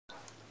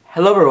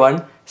Hello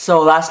everyone.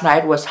 So last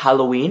night was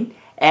Halloween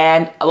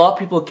and a lot of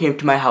people came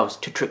to my house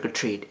to trick or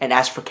treat and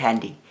ask for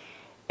candy.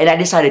 And I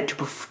decided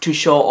to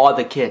show all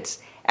the kids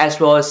as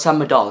well as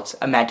some adults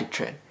a magic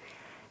trick.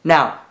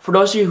 Now, for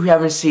those of you who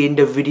haven't seen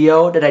the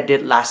video that I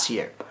did last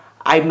year,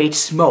 I made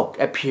smoke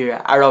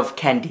appear out of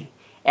candy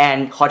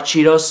and hot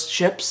Cheetos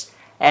chips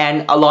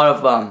and a lot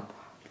of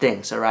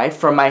things, alright?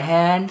 From my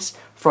hands,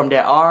 from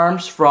their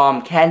arms,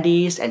 from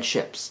candies and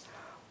chips.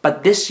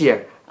 But this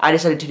year, I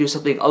decided to do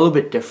something a little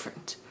bit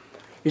different.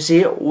 You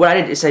see, what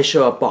I did is I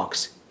show a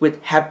box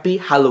with Happy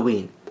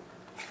Halloween.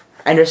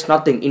 And there's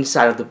nothing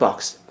inside of the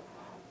box.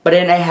 But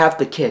then I have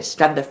the kids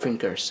snap their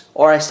fingers,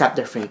 or I snap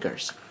their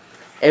fingers.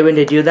 And when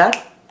they do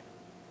that,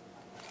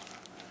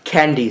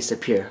 candies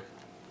appear.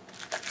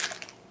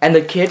 And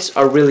the kids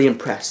are really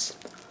impressed.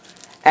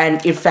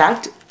 And in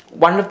fact,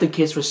 one of the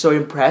kids was so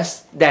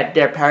impressed that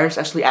their parents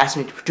actually asked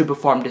me to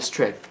perform this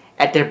trick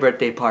at their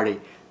birthday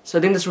party. So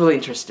I think that's really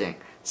interesting.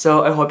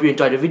 So I hope you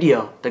enjoyed the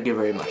video. Thank you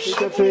very much.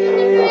 There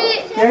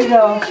you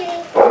go.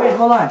 Wait,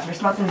 hold on.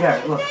 There's nothing there.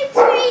 Look.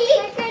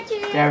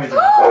 There we go.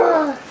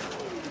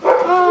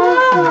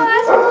 Oh,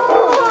 that's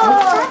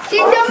cool. She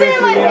jumped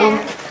in my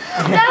hand.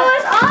 That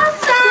was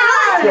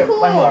awesome. Here,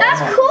 one more.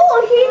 That's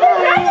cool. He did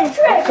a magic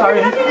trick.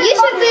 Sorry. You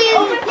should be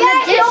a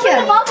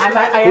magician.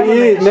 I am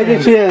a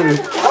magician.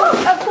 Oh,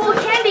 a cool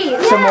candy.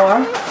 Some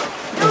more?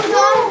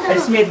 I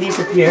just made these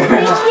appear.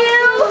 Thank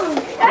you.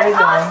 That's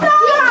awesome.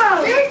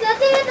 There's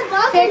nothing in the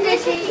box. Here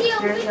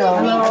you go.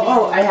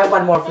 Oh, I have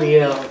one more for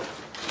you.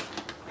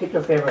 Pick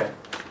your favorite.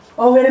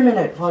 Oh, wait a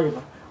minute. Oh,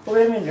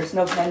 wait a minute. There's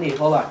no candy.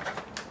 Hold on.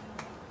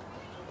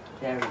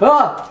 There we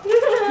go.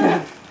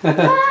 There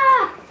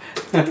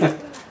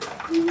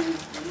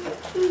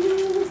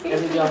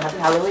we go. Happy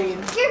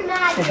Halloween. You're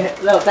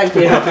magic. No, thank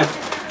you.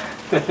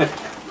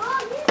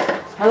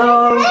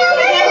 Hello.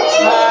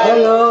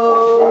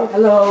 Hello.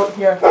 Hello.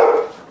 Here.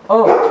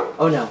 Oh.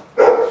 Oh no.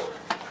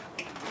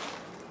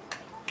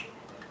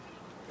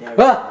 There we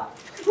go.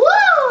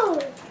 Woo!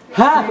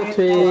 Ha!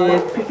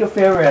 Pick your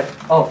favorite.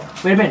 Oh,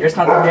 wait a minute. There's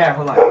nothing there.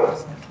 Hold on.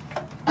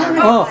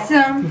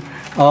 Awesome.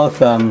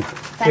 Awesome.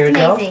 Here we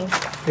go. Amazing.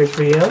 Here's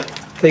for you.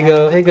 Here you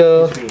go. Here you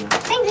go. Here's for you.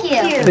 Thank you.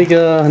 Here you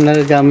go.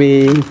 Another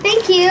gummy.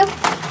 Thank you. Oh,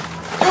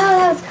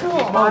 that was cool.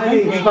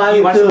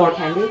 You want some more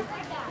candy?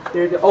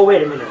 There you go. Oh,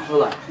 wait a minute.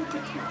 Hold on. There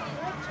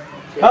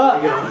you go. Oh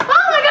my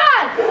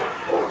god!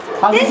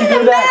 How This did is you a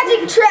do that?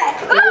 magic trick!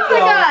 There you Oh my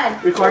go.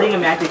 god! Recording a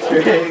magic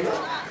trick.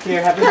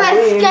 Here, happy That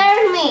Halloween.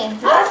 scared me.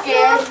 That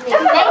scared me.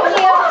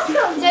 Thank you.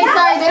 Jay,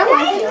 sorry, they don't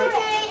want you.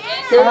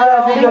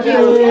 Thank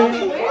you.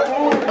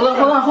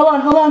 Hold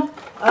on.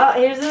 Oh,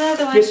 here's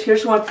another one.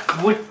 Here's one.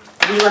 Would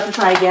you like to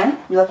try again?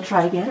 You like to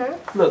try again?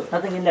 Look,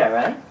 nothing in there,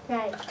 right?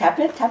 Right. Tap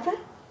it. Tap.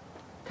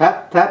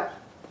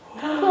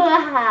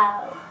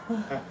 Wow.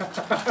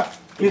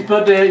 His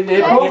birthday in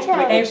April.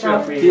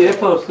 Extra for In you.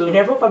 April In soon.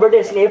 April? My birthday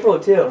is in April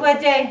too. What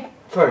day?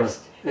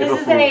 First. This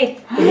is the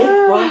 8th.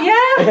 Wow. Yeah,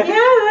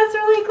 that's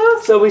really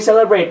close. So we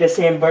celebrate the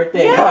same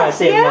birthday.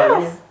 Same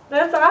month.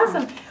 That's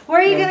awesome. Where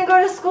are you going to go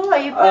to school? Are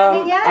you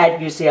planning yet? At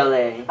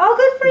UCLA. Oh,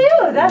 good for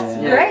you. That's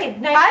Yeah. great.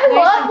 Nice, I nice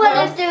love and when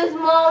close. it does,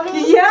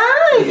 Mommy. Yeah, I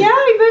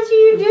bet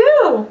you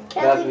do.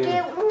 Can we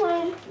get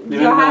one?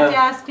 You'll have to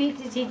ask Pete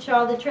to teach you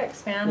all the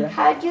tricks, man. Yeah.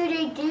 How do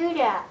they do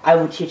that? I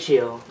will teach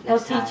you. He'll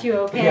next time. teach you,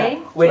 okay?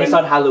 Yeah. When it's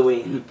on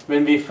Halloween.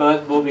 When we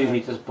first movie,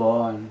 he just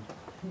born.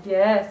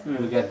 Yes.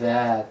 Look at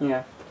that.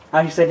 Yeah.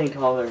 I'm getting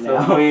taller So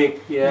now.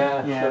 quick.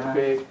 Yeah. Yeah. So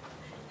quick.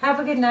 Have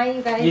a good night,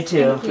 you guys. You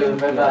too. Thank you.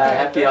 Bye bye.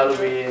 Happy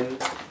Halloween.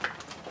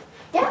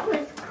 That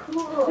was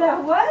cool.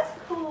 That was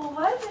cool,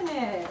 wasn't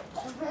it?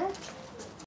 Uh-huh.